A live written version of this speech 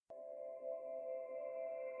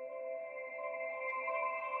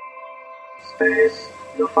Space,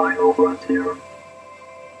 the final frontier.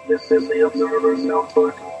 This is the Observer's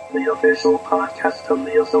Notebook, the official podcast of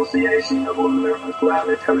the Association of Lunar and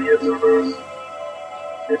Planetary Observers.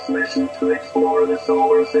 Its mission to explore the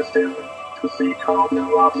solar system, to seek out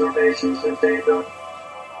new observations and data,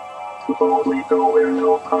 to boldly go where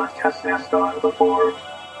no podcast has gone before.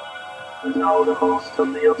 And now the host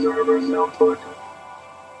of the Observer's Notebook,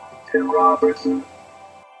 Tim Robertson.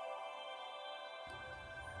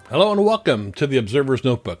 Hello and welcome to the Observer's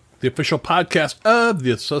Notebook, the official podcast of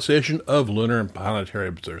the Association of Lunar and Planetary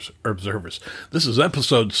Observers. This is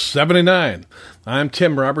episode 79. I'm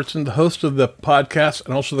Tim Robertson, the host of the podcast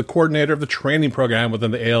and also the coordinator of the training program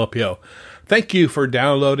within the ALPO. Thank you for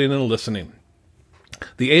downloading and listening.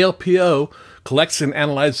 The ALPO collects and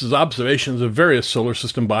analyzes observations of various solar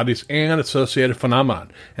system bodies and associated phenomena,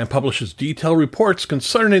 and publishes detailed reports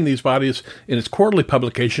concerning these bodies in its quarterly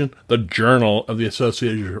publication, the Journal of the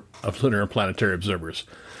Association of Lunar and Planetary Observers.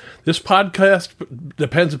 This podcast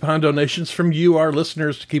depends upon donations from you, our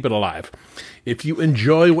listeners, to keep it alive. If you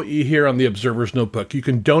enjoy what you hear on the Observer's Notebook, you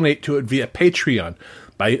can donate to it via Patreon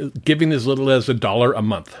by giving as little as $1 a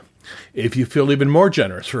month. If you feel even more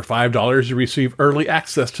generous, for $5, you receive early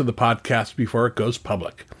access to the podcast before it goes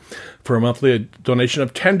public. For a monthly donation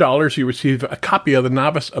of $10, you receive a copy of the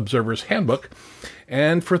Novice Observer's Handbook.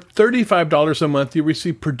 And for $35 a month, you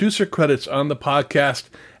receive producer credits on the podcast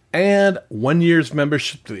and 1 year's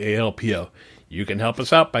membership to the ALPO. You can help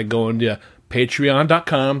us out by going to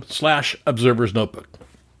patreon.com/observersnotebook.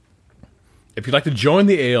 If you'd like to join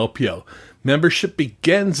the ALPO, membership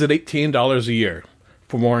begins at $18 a year.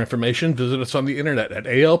 For more information, visit us on the internet at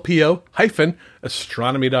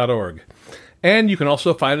alpo-astronomy.org. And you can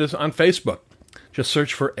also find us on Facebook. Just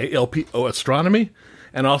search for ALPO Astronomy.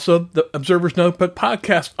 And also, the Observer's Notebook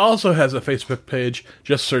podcast also has a Facebook page.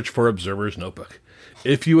 Just search for Observer's Notebook.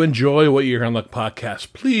 If you enjoy what you hear on the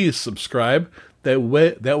podcast, please subscribe. That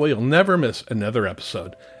way you'll never miss another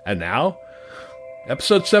episode. And now,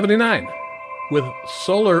 episode 79, with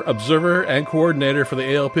Solar Observer and Coordinator for the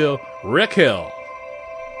ALPO, Rick Hill.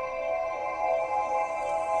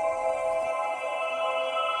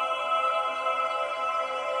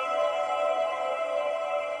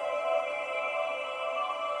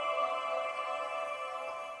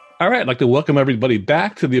 All right, I'd like to welcome everybody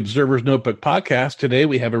back to the Observer's Notebook podcast. Today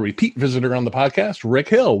we have a repeat visitor on the podcast, Rick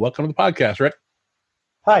Hill. Welcome to the podcast, Rick.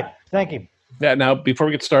 Hi, thank you. Yeah, now, before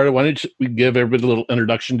we get started, why don't you give everybody a little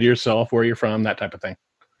introduction to yourself, where you're from, that type of thing.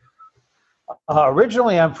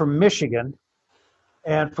 Originally, I'm from Michigan,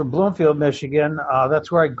 and from Bloomfield, Michigan.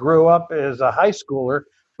 That's where I grew up as a high schooler.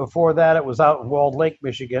 Before that, it was out in Walled Lake,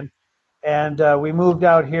 Michigan. And we moved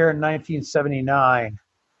out here in 1979.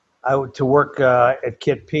 To work at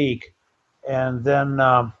Kitt Peak, and then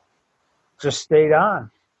just stayed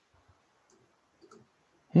on.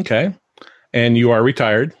 Okay. And you are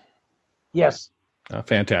retired? Yes.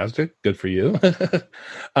 Fantastic. Good for you.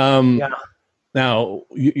 Yeah. Now,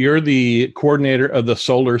 you're the coordinator of the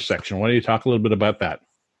solar section. Why don't you talk a little bit about that?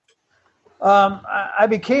 I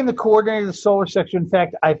became the coordinator of the solar section. In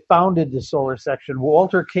fact, I founded the solar section.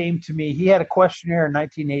 Walter came to me. He had a questionnaire in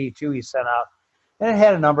 1982 he sent out. And it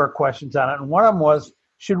had a number of questions on it. And one of them was,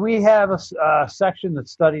 should we have a section that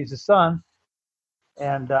studies the sun?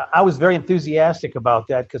 And I was very enthusiastic about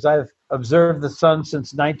that because I've observed the sun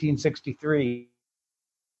since 1963.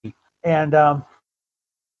 And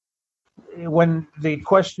when the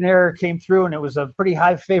questionnaire came through and it was a pretty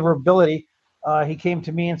high favorability, he came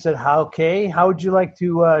to me and said, how would you like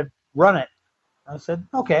to run it? I said,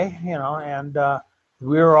 okay, and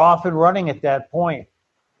we were off and running at that point.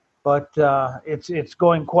 But it's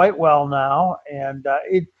going quite well now, and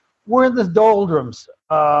we're in the doldrums.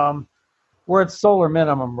 We're at solar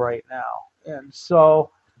minimum right now, and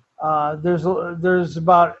so there's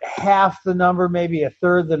about half the number, maybe a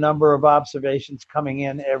third the number of observations coming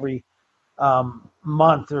in every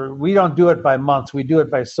month. Or we don't do it by months; we do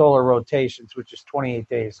it by solar rotations, which is 28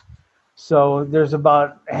 days. So there's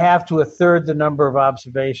about half to a third the number of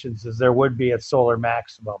observations as there would be at solar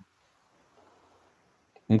maximum.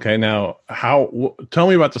 Okay, now tell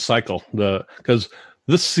me about the cycle, because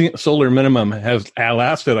this solar minimum has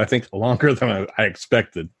lasted, I think, longer than I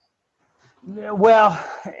expected. Well,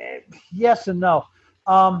 yes and no.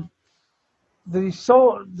 The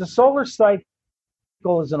solar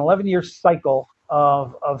cycle is an 11-year cycle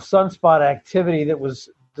of sunspot activity that was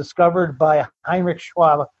discovered by Heinrich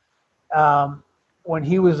Schwabe when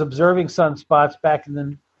he was observing sunspots back in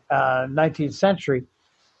the 19th century.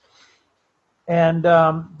 And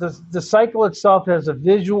the cycle itself has a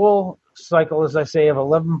visual cycle, as I say, of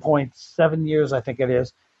 11.7 years, I think it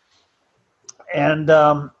is. And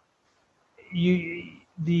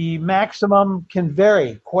the maximum can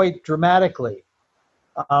vary quite dramatically.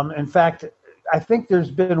 In fact, I think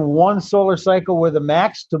there's been one solar cycle where the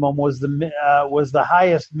maximum was the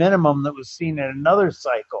highest minimum that was seen in another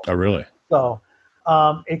cycle. Oh, really? So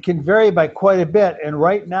it can vary by quite a bit. And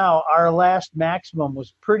right now, our last maximum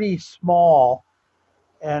was pretty small,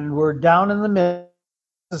 and we're down in the mid.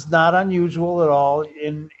 It's not unusual at all.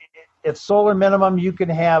 At solar minimum, you can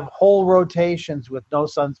have whole rotations with no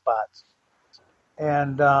sunspots.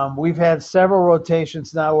 And we've had several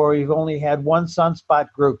rotations now where we've only had one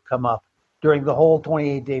sunspot group come up during the whole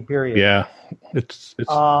 28-day period. Yeah, it's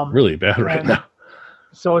really bad right now.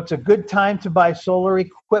 So it's a good time to buy solar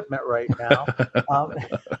equipment right now.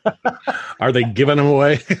 Are they giving them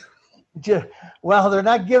away? Well, they're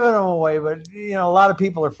not giving them away, but a lot of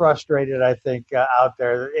people are frustrated, I think, out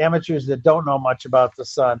there. The amateurs that don't know much about the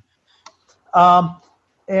sun. The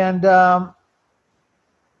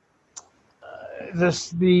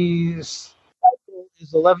cycle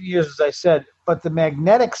is 11 years, as I said, but the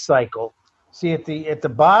magnetic cycle, see at the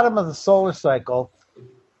bottom of the solar cycle,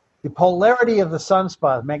 the polarity of the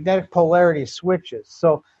sunspot, magnetic polarity switches.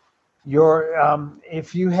 So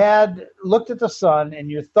if you had looked at the sun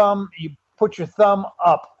and you put your thumb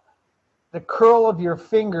up, the curl of your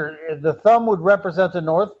finger, the thumb would represent the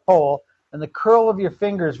North Pole, and the curl of your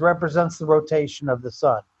fingers represents the rotation of the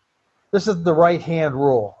sun. This is the right-hand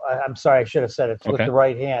rule. I'm sorry, I should have said it's with the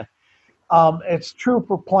right hand. It's true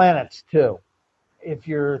for planets, too. If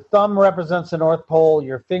your thumb represents the North Pole,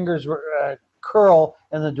 your fingers curl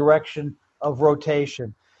in the direction of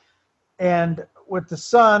rotation. And with the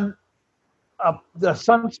sun, the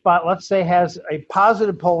sunspot, let's say, has a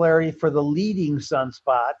positive polarity for the leading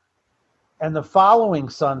sunspot, and the following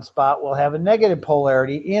sunspot will have a negative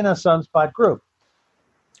polarity in a sunspot group.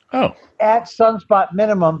 Oh. At sunspot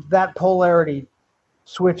minimum, that polarity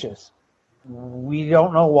switches. We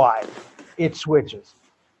don't know why. It switches.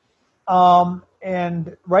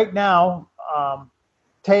 And right now,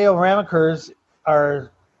 Teo Ramekers,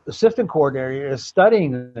 our assistant coordinator, is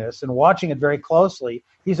studying this and watching it very closely.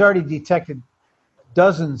 He's already detected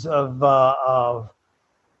dozens of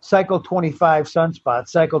cycle 25 sunspots.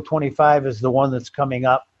 Cycle 25 is the one that's coming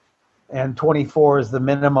up, and 24 is the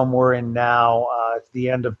minimum we're in now. It's the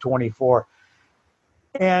end of 24.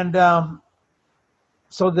 And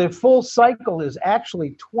so the full cycle is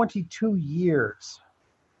actually 22 years.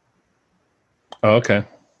 Oh, okay.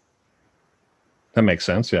 That makes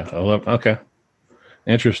sense, yeah. Okay.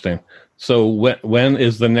 Interesting. So when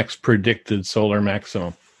is the next predicted solar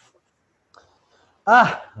maximum?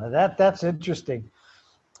 That's interesting.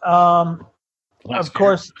 Of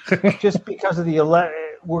course, just because of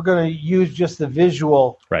we're going to use just the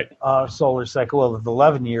visual solar cycle of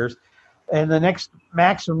 11 years, and the next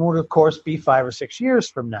maximum would, of course, be 5 or 6 years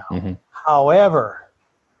from now. Mm-hmm. However,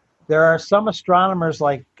 there are some astronomers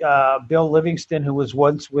like Bill Livingston, who was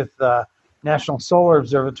once with National Solar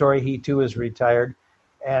Observatory. He, too, is retired.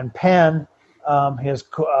 And Penn, his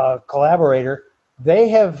collaborator, they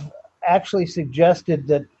have actually suggested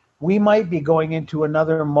that we might be going into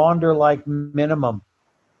another Maunder-like minimum.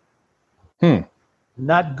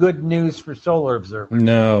 Not good news for solar observers.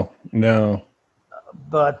 No.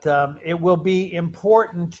 But it will be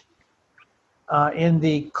important in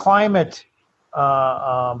the climate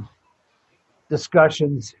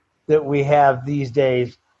discussions that we have these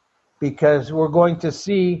days, because we're going to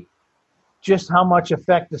see just how much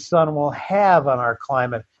effect the sun will have on our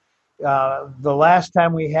climate. The last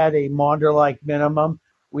time we had a Maunder-like minimum,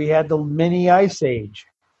 we had the mini ice age.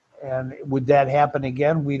 And would that happen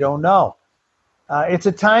again? We don't know. It's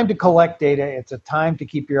a time to collect data. It's a time to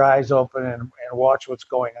keep your eyes open and watch what's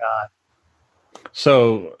going on.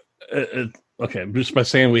 So, okay, just by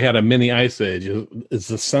saying we had a mini ice age, is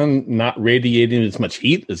the sun not radiating as much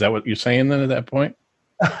heat? Is that what you're saying then at that point?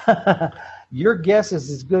 Your guess is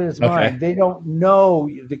as good as mine. Okay. They don't know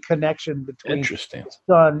the connection between the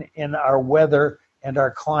sun and our weather and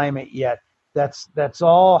our climate yet. That's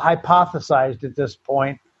all hypothesized at this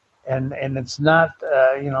point, and it's not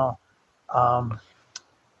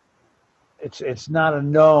it's not a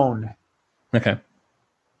known. Okay.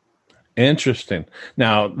 Interesting.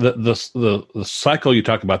 Now the cycle you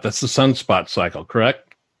talk about, that's the sunspot cycle,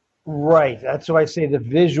 correct? Right. That's why I say the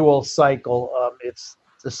visual cycle. It's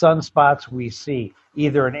the sunspots we see,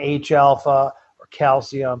 either in H alpha or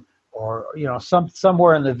calcium, or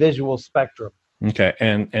somewhere in the visual spectrum. Okay,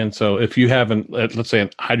 and so if you have let's say a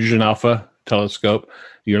hydrogen alpha telescope,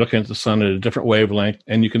 you're looking at the sun at a different wavelength,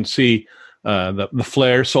 and you can see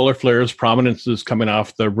the solar flares, prominences coming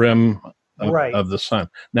off the rim of the sun.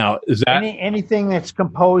 Now, is that anything that's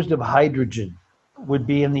composed of hydrogen? would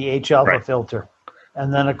be in the H alpha Right. filter,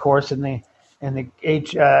 and then of course in the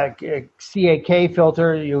CAK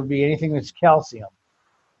filter, it would be anything that's calcium.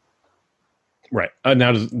 Right.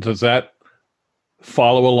 Now, does that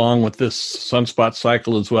follow along with this sunspot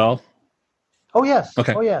cycle as well? Oh yes.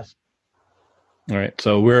 Okay. Oh yes. All right.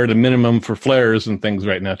 So we're at a minimum for flares and things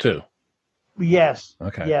right now too. Yes.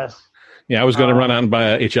 Okay. Yes. Yeah, I was going to run out and buy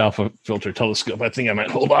a H alpha filter telescope. I think I might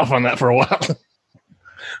hold off on that for a while.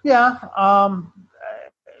 Yeah.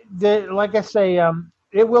 Like I say,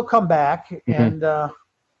 it will come back, and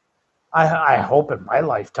I hope in my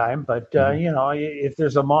lifetime. But if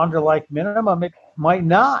there's a Maunder-like minimum, it might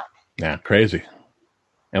not. Yeah, crazy.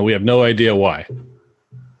 And we have no idea why.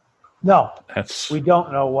 No, That's we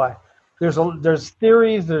don't know why. There's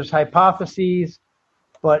theories, there's hypotheses,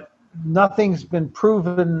 but nothing's been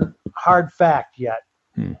proven hard fact yet.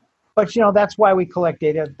 But that's why we collect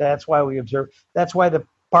data. That's why we observe. That's why the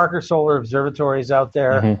Parker Solar Observatory is out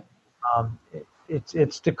there.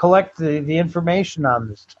 It's to collect the information on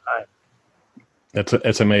this time.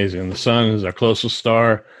 That's amazing. The sun is our closest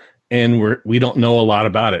star, and we don't know a lot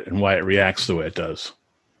about it and why it reacts the way it does.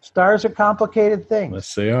 Stars are complicated things.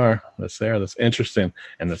 Yes, they are. Yes, they are. That's interesting,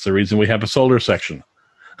 and that's the reason we have a solar section.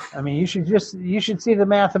 I mean, you should see the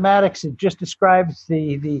mathematics. It just describes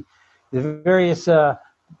the various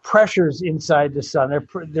pressures inside the sun.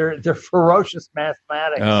 They're ferocious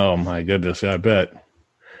mathematics. Oh my goodness! Yeah, I bet.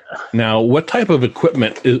 Now, what type of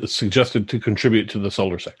equipment is suggested to contribute to the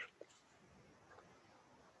solar section?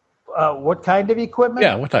 What kind of equipment?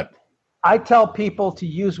 Yeah, what type? I tell people to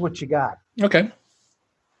use what you got. Okay.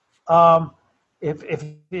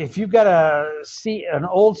 If you've got an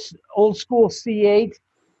old school C8,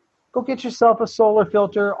 go get yourself a solar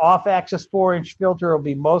filter. Off-axis 4-inch filter will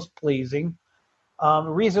be most pleasing. The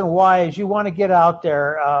reason why is you want to get out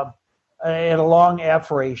there at a long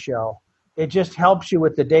F ratio. It just helps you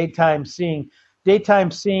with the daytime seeing.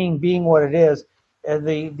 Daytime seeing being what it is,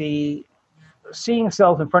 the seeing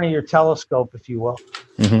cells in front of your telescope, if you will,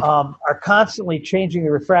 are constantly changing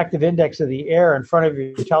the refractive index of the air in front of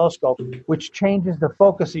your telescope, which changes the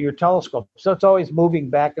focus of your telescope. So it's always moving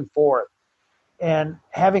back and forth. And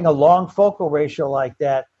having a long focal ratio like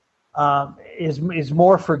that is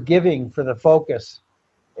more forgiving for the focus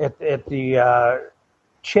at the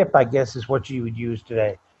chip, I guess, is what you would use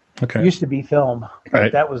today. Okay. It used to be film.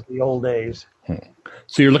 Right. That was the old days.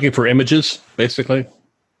 So you're looking for images, basically?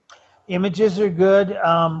 Images are good.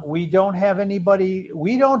 We don't have anybody.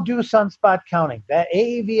 We don't do sunspot counting. That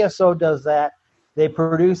AAVSO does that. They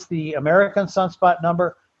produce the American sunspot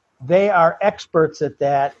number. They are experts at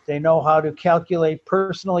that. They know how to calculate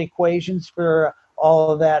personal equations for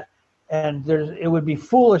all of that. And it would be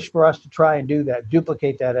foolish for us to try and do that,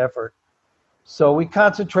 duplicate that effort. So we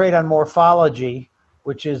concentrate on morphology,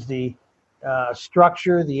 which is the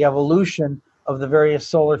structure, the evolution of the various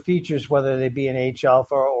solar features, whether they be in H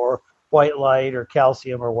alpha or white light or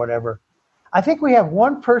calcium or whatever. I think we have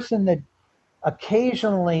one person that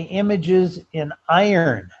occasionally images in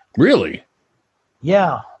iron. Really?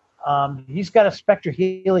 Yeah. He's got a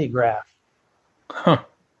spectroheliograph. Huh.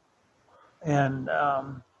 And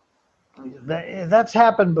that's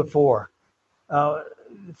happened before.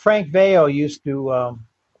 Frank Veo used to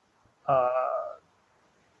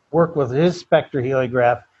work with his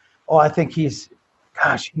spectroheliograph. Oh, I think he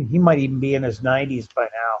might even be in his 90s by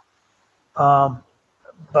now.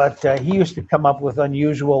 But he used to come up with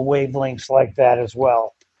unusual wavelengths like that as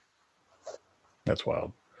well. That's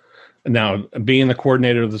wild. Now, being the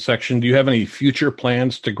coordinator of the section, do you have any future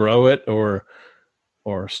plans to grow it or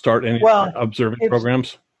start any observing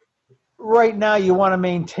programs? Right now, you want to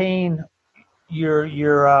maintain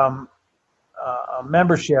your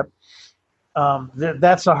membership.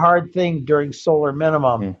 That's a hard thing during solar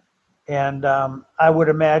minimum. And I would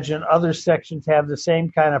imagine other sections have the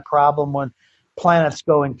same kind of problem when planets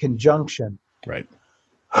go in conjunction. Right.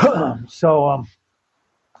 So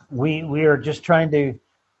we are just trying to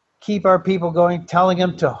keep our people going, telling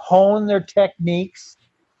them to hone their techniques.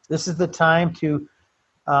 This is the time to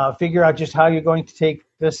figure out just how you're going to take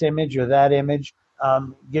this image or that image.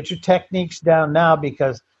 Get your techniques down now,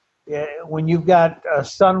 because when you've got a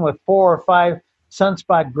sun with 4 or 5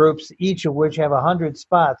 sunspot groups, each of which have 100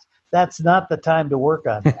 spots, that's not the time to work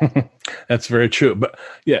on that. That's very true. But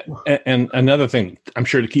yeah, and another thing, I'm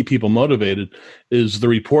sure to keep people motivated, is the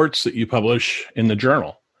reports that you publish in the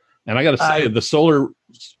journal. And I got to say, the solar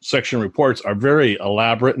section reports are very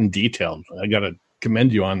elaborate and detailed. I got to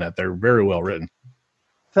commend you on that. They're very well written.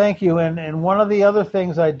 Thank you. And one of the other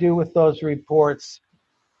things I do with those reports,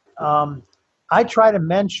 I try to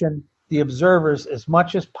mention the observers as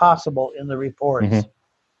much as possible in the reports.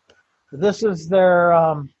 This is their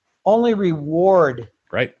only reward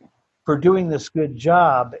Right. for doing this good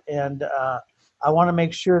job, and I want to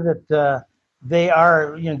make sure that they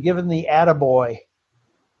are, given the attaboy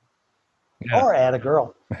Yeah. or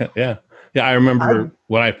attagirl. Yeah. I remember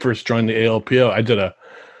when I first joined the ALPO,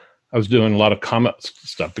 I was doing a lot of comet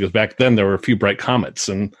stuff because back then there were a few bright comets,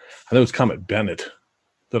 and I think it was Comet Bennett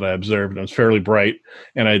that I observed, and it was fairly bright.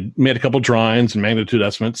 And I made a couple drawings and magnitude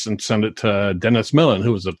estimates and sent it to Dennis Millen,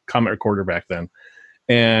 who was a comet recorder back then.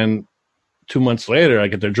 And 2 months later, I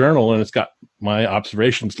get their journal, and it's got my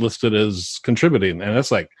observations listed as contributing. And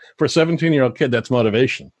it's like, for a 17-year-old kid, that's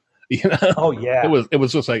motivation. Oh yeah, It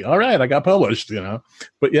was just like, all right, I got published.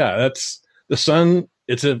 But yeah, that's the sun.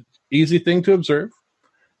 It's an easy thing to observe.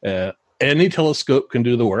 Any telescope can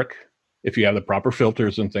do the work if you have the proper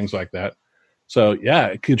filters and things like that. So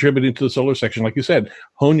yeah, contributing to the solar section, like you said,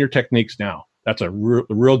 hone your techniques now. That's a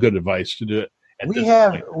real good advice to do it. And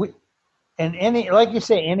like you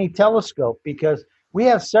say, any telescope, because we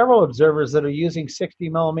have several observers that are using 60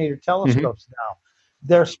 millimeter telescopes now.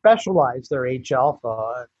 They're specialized, they're H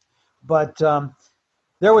alpha, but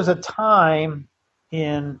there was a time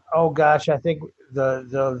in, I think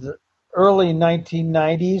the early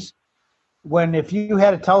 1990s, when if you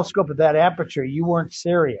had a telescope at that aperture, you weren't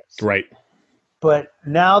serious. Right. But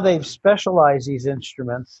now they've specialized these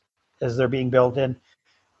instruments as they're being built in.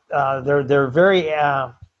 They're very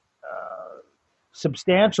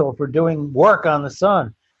substantial for doing work on the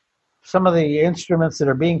sun. Some of the instruments that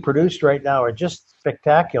are being produced right now are just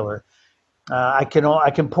spectacular. I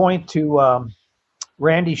can point to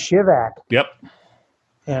Randy Shivak. Yep.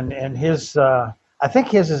 And his, I think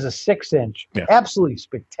his is a 6-inch. Yeah. Absolutely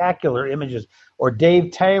spectacular images. Or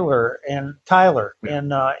Dave Tyler in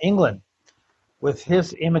England, with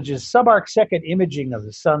his images, subarc second imaging of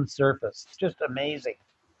the sun's surface. It's just amazing.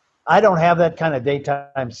 I don't have that kind of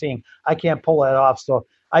daytime seeing. I can't pull that off, so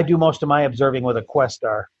I do most of my observing with a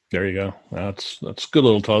Questar. There you go. That's a good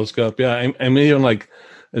little telescope. Yeah, I mean, even like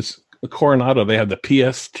it's Coronado. They have the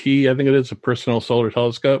PST. I think it is a personal solar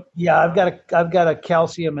telescope. Yeah, I've got a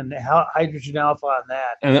calcium and hydrogen alpha on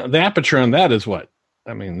that. And the aperture on that is what?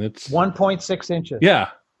 I mean, it's 1.6 inches. Yeah.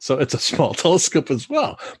 So it's a small telescope as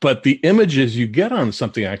well. But the images you get on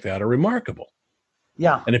something like that are remarkable.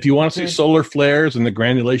 Yeah. And if you want to see solar flares and the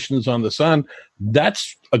granulations on the sun,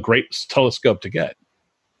 that's a great telescope to get.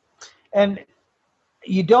 And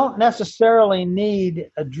you don't necessarily need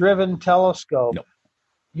a driven telescope. No.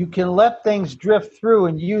 You can let things drift through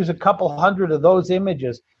and use a couple hundred of those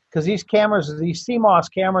images, because these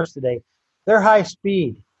CMOS cameras today, they're high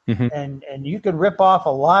speed. And you can rip off a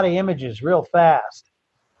lot of images real fast.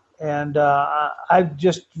 And I've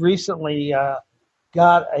just recently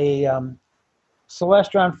got a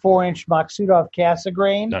Celestron 4-inch Maksutov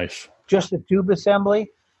Cassegrain. Nice. Just a tube assembly.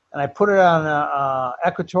 And I put it on an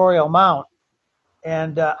equatorial mount.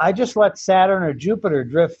 And I just let Saturn or Jupiter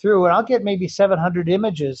drift through. And I'll get maybe 700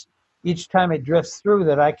 images each time it drifts through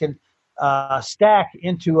that I can stack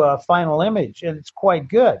into a final image. And it's quite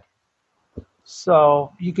good.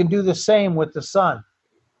 So you can do the same with the sun.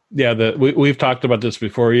 Yeah, we've talked about this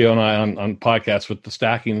before, you and I, on podcasts with the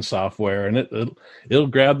stacking software, and it'll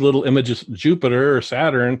grab little images, Jupiter or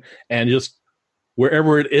Saturn, and just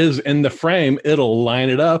wherever it is in the frame, it'll line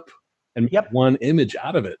it up and make one image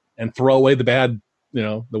out of it, and throw away the bad,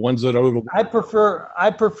 the ones that are a little. I prefer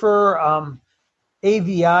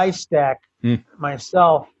AVI stack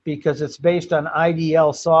myself, because it's based on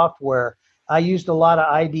IDL software. I used a lot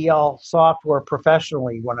of IDL software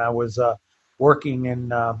professionally when I was working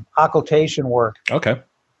in occultation work. Okay.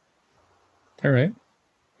 All right.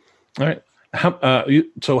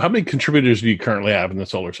 So how many contributors do you currently have in the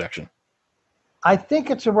solar section? I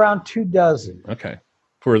think it's around 24. Okay.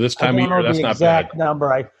 For this time of year, that's not bad. The exact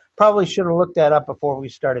number. I probably should have looked that up before we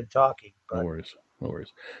started talking. But. No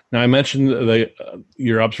worries. Now, I mentioned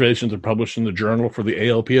your observations are published in the journal for the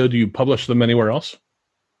ALPO. Do you publish them anywhere else?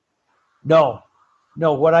 No.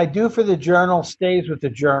 What I do for the journal stays with the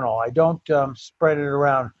journal. I don't spread it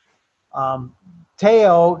around.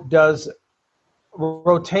 Teo does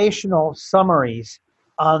rotational summaries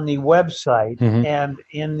on the website, and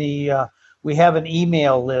in the we have an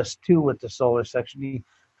email list too with the solar section. He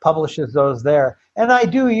publishes those there, and I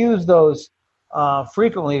do use those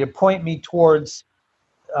frequently to point me towards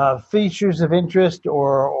features of interest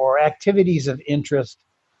or activities of interest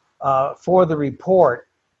for the report.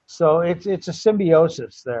 So it's a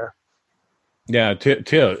symbiosis there. Yeah,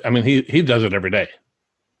 Teo. I mean, he does it every day.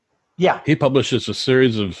 Yeah, he publishes a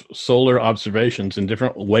series of solar observations in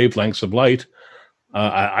different wavelengths of light.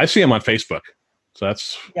 I see him on Facebook. So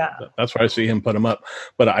that's Yeah. that's where I see him put them up.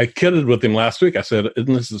 But I kidded with him last week. I said,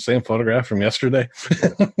 "Isn't this the same photograph from yesterday?"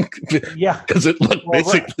 Yeah. Because it looked Well,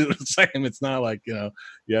 basically the same. It's not like, you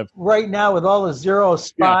have Right now with all the zero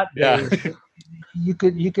spot Yeah. days, you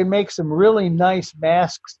can make some really nice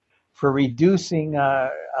masks for reducing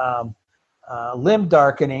limb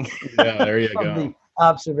darkening yeah. There you from go. the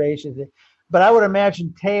observations. But I would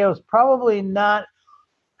imagine Teo's probably not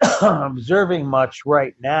observing much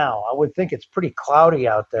right now. I would think it's pretty cloudy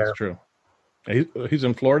out there. That's true. He's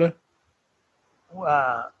in Florida.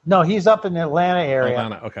 No, he's up in the Atlanta area.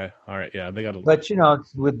 Atlanta. Okay. All right. Yeah, they got. But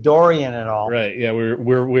it's with Dorian and all. Right. Yeah,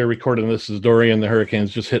 we're recording this as Dorian, the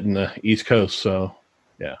hurricane's just hitting the East Coast. So,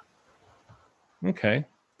 yeah. Okay.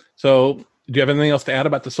 So, do you have anything else to add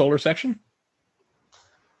about the solar section?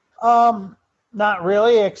 Not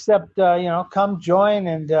really, except come join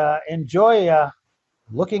and enjoy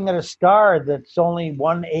looking at a star that's only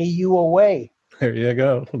 1 AU away. There you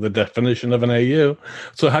go. The definition of an AU.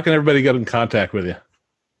 So, how can everybody get in contact with you?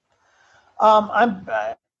 I'm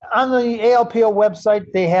on the ALPO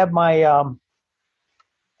website. They have my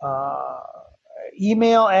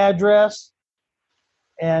email address,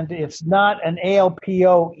 and it's not an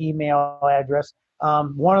ALPO email address.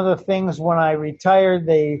 One of the things when I retired,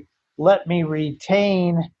 they let me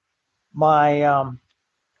retain my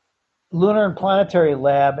Lunar and Planetary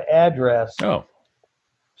Lab address. Oh.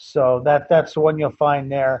 So that's the one you'll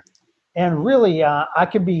find there. And really, I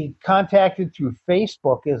can be contacted through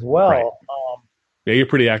Facebook as well. Right. Yeah, you're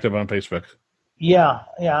pretty active on Facebook. Yeah.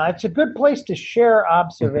 It's a good place to share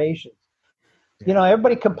observations.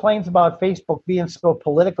 Everybody complains about Facebook being so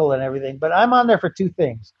political and everything, but I'm on there for two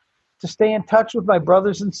things. To stay in touch with my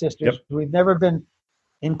brothers and sisters. Yep. We've never been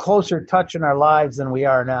in closer touch in our lives than we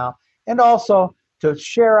are now. And also to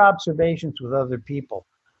share observations with other people.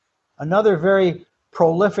 Another very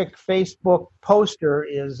prolific Facebook poster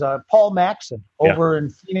is Paul Maxson over in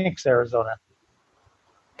Phoenix, Arizona.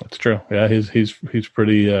 That's true. Yeah, he's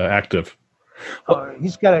pretty active.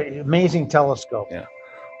 He's got an amazing telescope. Yeah.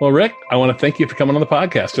 Well, Rick, I want to thank you for coming on the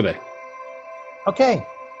podcast today. Okay.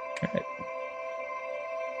 All right.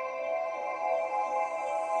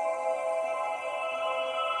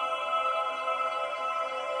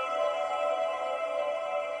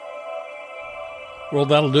 Well,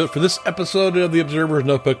 that'll do it for this episode of the Observer's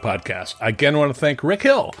Notebook podcast. I again want to thank Rick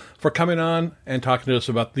Hill for coming on and talking to us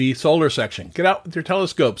about the solar section. Get out with your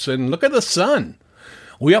telescopes and look at the sun.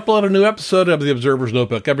 We upload a new episode of the Observer's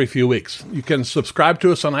Notebook every few weeks. You can subscribe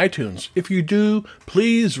to us on iTunes. If you do,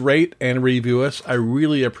 please rate and review us. I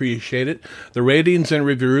really appreciate it. The ratings and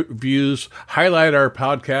reviews highlight our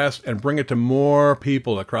podcast and bring it to more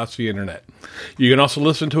people across the internet. You can also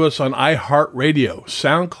listen to us on iHeartRadio,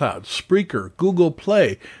 SoundCloud, Spreaker, Google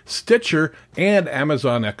Play, Stitcher, and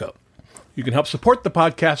Amazon Echo. You can help support the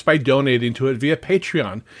podcast by donating to it via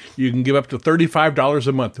Patreon. You can give up to $35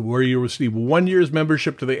 a month, where you receive 1 year's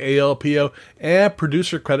membership to the ALPO and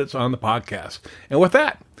producer credits on the podcast. And with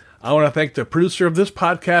that, I want to thank the producer of this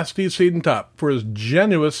podcast, Steve Siedentop, for his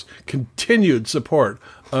generous, continued support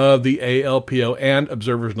of the ALPO and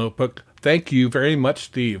Observer's Notebook. Thank you very much,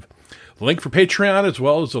 Steve. The link for Patreon, as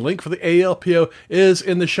well as the link for the ALPO, is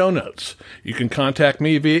in the show notes. You can contact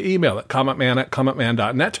me via email at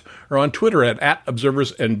commentman@commentman.net or on Twitter at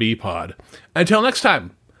ObserversNBpod. Until next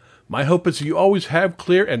time, my hope is you always have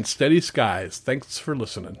clear and steady skies. Thanks for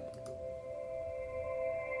listening.